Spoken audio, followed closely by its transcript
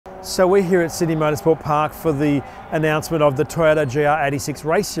So we're here at Sydney Motorsport Park for the announcement of the Toyota GR86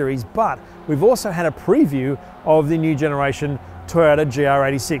 race series, but we've also had a preview of the new generation Toyota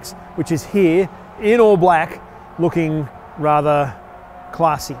GR86, which is here in all black, looking rather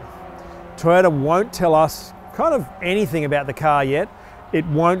classy. Toyota won't tell us kind of anything about the car yet. It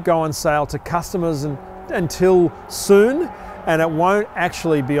won't go on sale to customers until soon, and it won't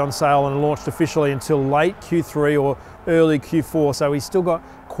actually be on sale and launched officially until late Q3 or early Q4, so we've still got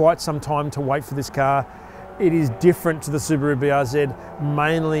quite some time to wait for this car. It is different to the Subaru BRZ,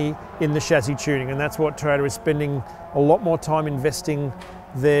 mainly in the chassis tuning, and that's what Toyota is spending a lot more time investing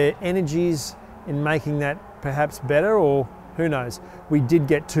their energies in making that perhaps better, or who knows. We did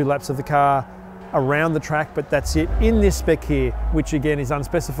get 2 laps of the car around the track, but that's it in this spec here, which again is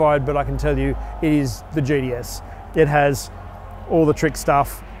unspecified, but I can tell you it is the GTS. It has all the trick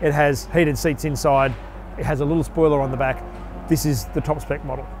stuff, it has heated seats inside, it has a little spoiler on the back. This is the top spec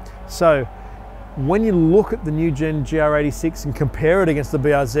model. So when you look at the new gen GR86 and compare it against the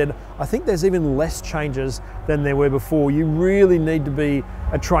BRZ, I think there's even less changes than there were before. You really need to be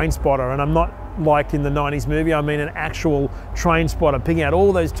a train spotter, and I'm not like in the 90s movie, I mean an actual train spotter, picking out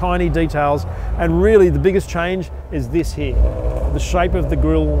all those tiny details. And really the biggest change is this here, the shape of the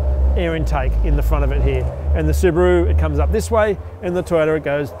grille air intake in the front of it here. And the Subaru, it comes up this way, and the Toyota, it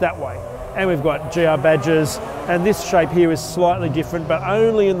goes that way. And we've got GR badges, and this shape here is slightly different, but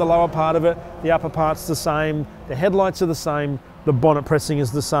only in the lower part of it. The upper part's the same, the headlights are the same, the bonnet pressing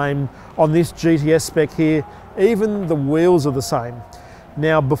is the same. On this GTS spec here, even the wheels are the same.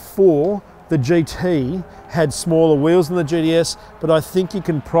 Now before, the GT had smaller wheels than the GTS, but I think you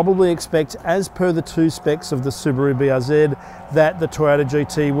can probably expect, as per the 2 specs of the Subaru BRZ, that the Toyota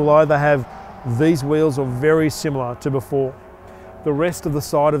GT will either have these wheels or very similar to before. The rest of the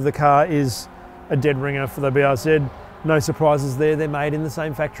side of the car is a dead ringer for the BRZ. No surprises there, they're made in the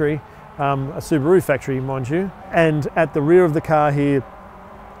same factory, a Subaru factory, mind you. And at the rear of the car here,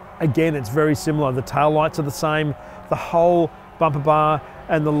 again, it's very similar. The tail lights are the same, the whole bumper bar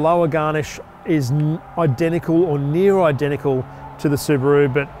and the lower garnish is identical or near identical to the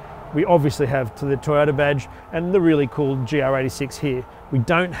Subaru, but we obviously have to the Toyota badge and the really cool GR86 here. We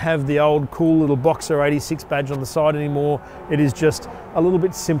don't have the old cool little Boxer 86 badge on the side anymore. It is just a little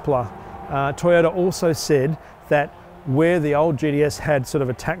bit simpler. Toyota also said that where the old GTS had sort of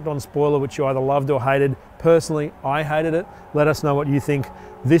a tacked on spoiler, which you either loved or hated, personally, I hated it. Let us know what you think.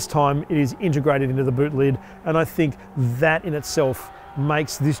 This time it is integrated into the boot lid, and I think that in itself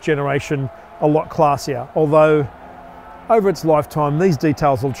makes this generation a lot classier. Although over its lifetime, these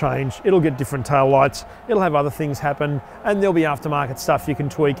details will change. It'll get different tail lights, it'll have other things happen, and there'll be aftermarket stuff you can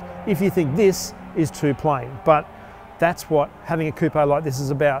tweak if you think this is too plain. But that's what having a coupe like this is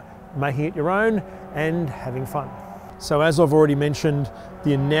about, making it your own and having fun. So as I've already mentioned,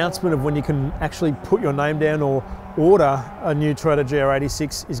 the announcement of when you can actually put your name down or order a new Toyota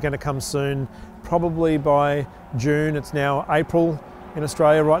GR86 is going to come soon, probably by June. It's now April in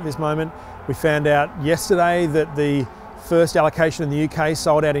Australia right this moment. We found out yesterday that the first allocation in the UK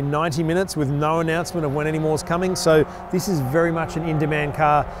sold out in 90 minutes with no announcement of when any more is coming. So this is very much an in-demand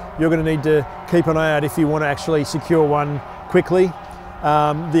car. You're going to need to keep an eye out if you want to actually secure one quickly.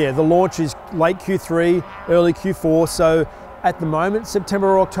 The launch is late Q3, early Q4. So at the moment, September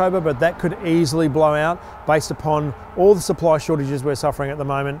or October, but that could easily blow out based upon all the supply shortages we're suffering at the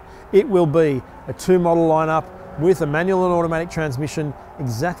moment. It will be a 2-model lineup with a manual and automatic transmission,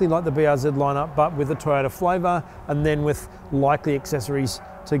 exactly like the BRZ lineup, but with a Toyota flavour, and then with likely accessories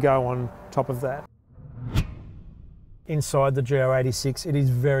to go on top of that. Inside the GR86, it is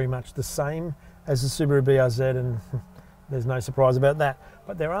very much the same as the Subaru BRZ, and there's no surprise about that.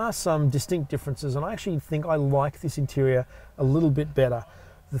 But there are some distinct differences, and I actually think I like this interior a little bit better.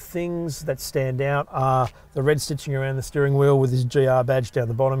 The things that stand out are the red stitching around the steering wheel with this GR badge down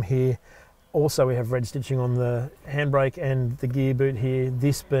the bottom here. Also, we have red stitching on the handbrake and the gear boot here,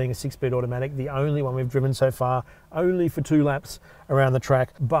 this being a 6-speed automatic, the only one we've driven so far, only for 2 laps around the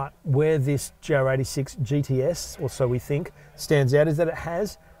track. But where this GR86 GTS, or so we think, stands out is that it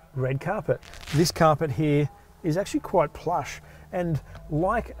has red carpet. This carpet here is actually quite plush, and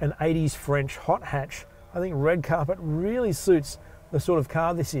like an 80s French hot hatch, I think red carpet really suits the sort of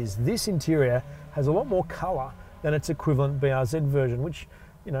car this is. This interior has a lot more colour than its equivalent BRZ version, which,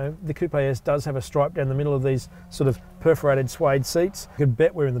 you know, the Coupe S does have a stripe down the middle of these sort of perforated suede seats. I could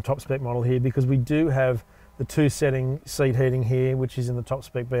bet we're in the top spec model here because we do have the 2-setting seat heating here, which is in the top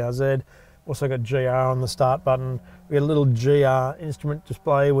spec BRZ. Also got GR on the start button. We got a little GR instrument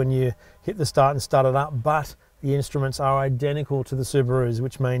display when you hit the start and start it up, but the instruments are identical to the Subarus,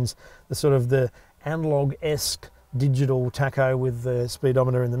 which means the sort of the analog-esque digital tacho with the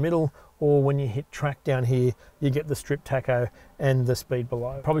speedometer in the middle, or when you hit track down here, you get the strip tacho and the speed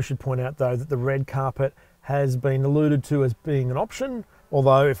below. Probably should point out though that the red carpet has been alluded to as being an option,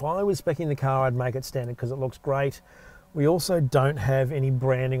 although if I was speccing the car, I'd make it standard because it looks great. We also don't have any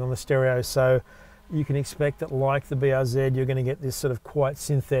branding on the stereo, so you can expect that, like the BRZ, you're going to get this sort of quite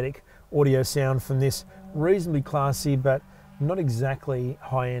synthetic audio sound from this reasonably classy but not exactly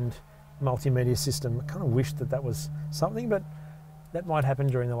high-end multimedia system. I kind of wish that that was something, but that might happen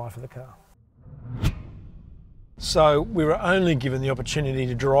during the life of the car. So we were only given the opportunity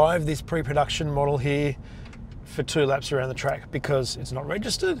to drive this pre-production model here for 2 laps around the track because it's not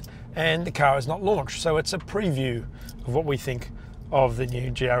registered and the car is not launched. So it's a preview of what we think of the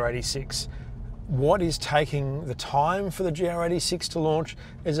new GR86. What is taking the time for the GR86 to launch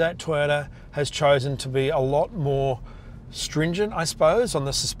is that Toyota has chosen to be a lot more stringent, I suppose, on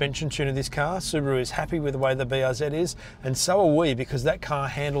the suspension tune of this car. Subaru is happy with the way the BRZ is, and so are we, because that car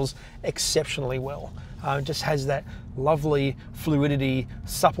handles exceptionally well. It just has that lovely fluidity,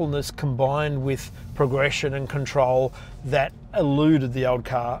 suppleness combined with progression and control that eluded the old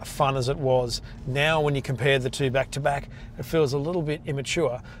car, fun as it was. Now when you compare the two back to back, it feels a little bit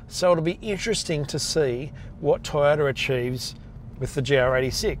immature. So it'll be interesting to see what Toyota achieves with the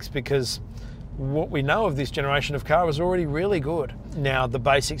GR86, because what we know of this generation of car is already really good. Now the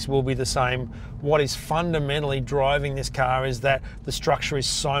basics will be the same. What is fundamentally driving this car is that the structure is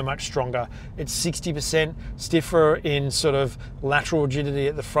so much stronger. It's 60% stiffer in sort of lateral rigidity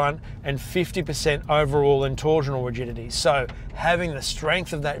at the front and 50% overall in torsional rigidity. So having the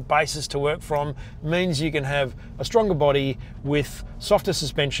strength of that basis to work from means you can have a stronger body with softer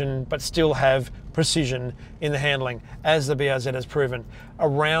suspension but still have precision in the handling, as the BRZ has proven.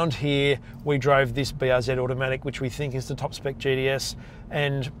 Around here we drove this BRZ automatic, which we think is the top spec GTS,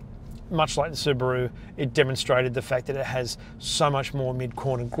 and much like the Subaru, it demonstrated the fact that it has so much more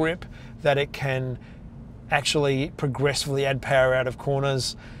mid-corner grip, that it can actually progressively add power out of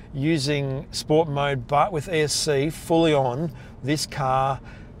corners using sport mode. But with ESC fully on, this car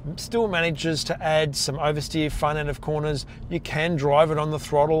still manages to add some oversteer front end of corners. You can drive it on the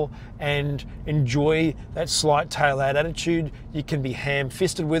throttle and enjoy that slight tail out attitude. You can be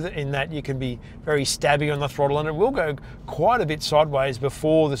ham-fisted with it in that you can be very stabby on the throttle, and it will go quite a bit sideways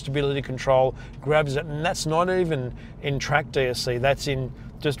before the stability control grabs it. And that's not even in track DSC, that's in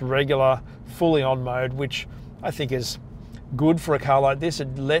just regular fully on mode, which I think is good for a car like this.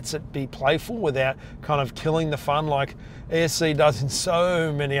 It lets it be playful without kind of killing the fun like ESC does in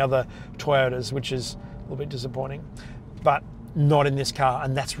so many other Toyotas, which is a little bit disappointing, but not in this car,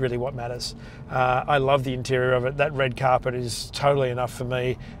 and that's really what matters. I love the interior of it. That red carpet is totally enough for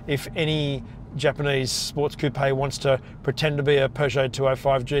me. If any Japanese sports coupe wants to pretend to be a Peugeot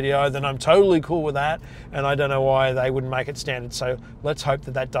 205 GTO, then I'm totally cool with that, and I don't know why they wouldn't make it standard. So let's hope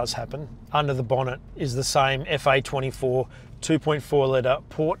that that does happen. Under the bonnet is the same FA24 2.4 litre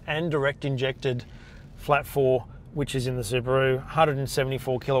port and direct injected flat 4, which is in the Subaru,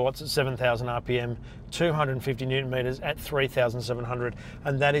 174 kilowatts at 7,000 RPM, 250 Newton meters at 3,700,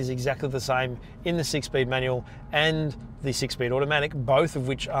 and that is exactly the same in the 6-speed manual and the 6-speed automatic, both of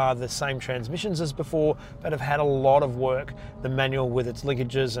which are the same transmissions as before, but have had a lot of work. The manual with its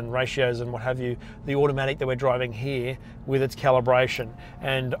linkages and ratios and what have you, the automatic that we're driving here with its calibration.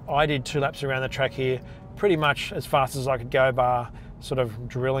 And I did 2 laps around the track here pretty much as fast as I could go, bar sort of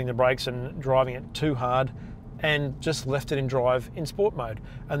drilling the brakes and driving it too hard, and just left it in drive in sport mode.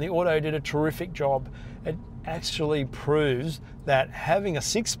 And the auto did a terrific job. It actually proves that having a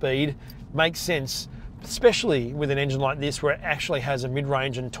 6-speed makes sense, especially with an engine like this where it actually has a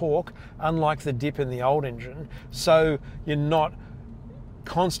mid-range and torque, unlike the dip in the old engine. So you're not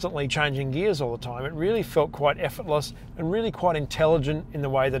constantly changing gears all the time. It really felt quite effortless and really quite intelligent in the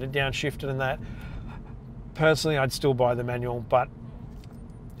way that it downshifted and that. Personally, I'd still buy the manual, but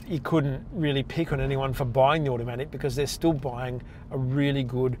you couldn't really pick on anyone for buying the automatic because they're still buying a really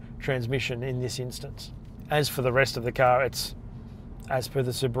good transmission in this instance. As for the rest of the car, it's as per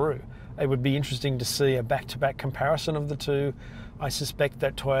the Subaru. It would be interesting to see a back-to-back comparison of the two. I suspect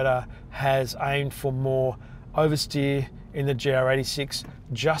that Toyota has aimed for more oversteer in the GR86,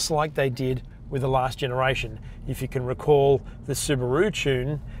 just like they did with the last generation. If you can recall, the Subaru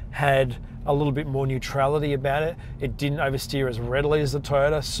tune had a little bit more neutrality about it. It didn't oversteer as readily as the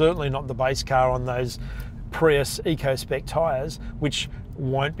Toyota, certainly not the base car on those Prius EcoSpec tyres, which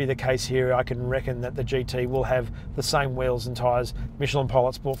won't be the case here. I can reckon that the GT will have the same wheels and tyres, Michelin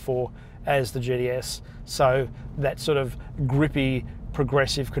Pilot Sport 4, as the GTS. So that sort of grippy,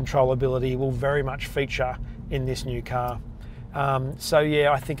 progressive controllability will very much feature in this new car. So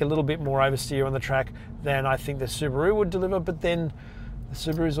yeah, I think a little bit more oversteer on the track than I think the Subaru would deliver, but then the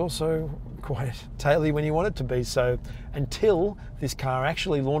Subaru is also quite taily when you want it to be. So until this car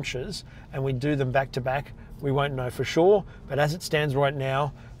actually launches and we do them back to back, we won't know for sure. But as it stands right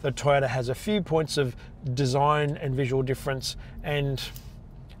now, the Toyota has a few points of design and visual difference. And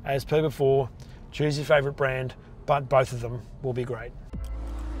as per before, choose your favorite brand, but both of them will be great.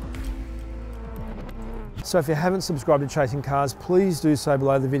 So if you haven't subscribed to Chasing Cars, please do so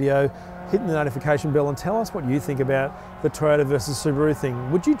below the video. Hit the notification bell and tell us what you think about the Toyota versus Subaru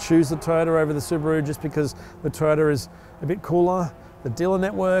thing. Would you choose the Toyota over the Subaru just because the Toyota is a bit cooler? The dealer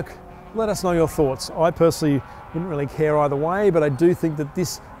network? Let us know your thoughts. I personally wouldn't really care either way, but I do think that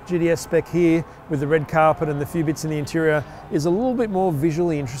this GTS spec here with the red carpet and the few bits in the interior is a little bit more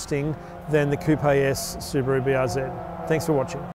visually interesting than the Coupe S Subaru BRZ. Thanks for watching.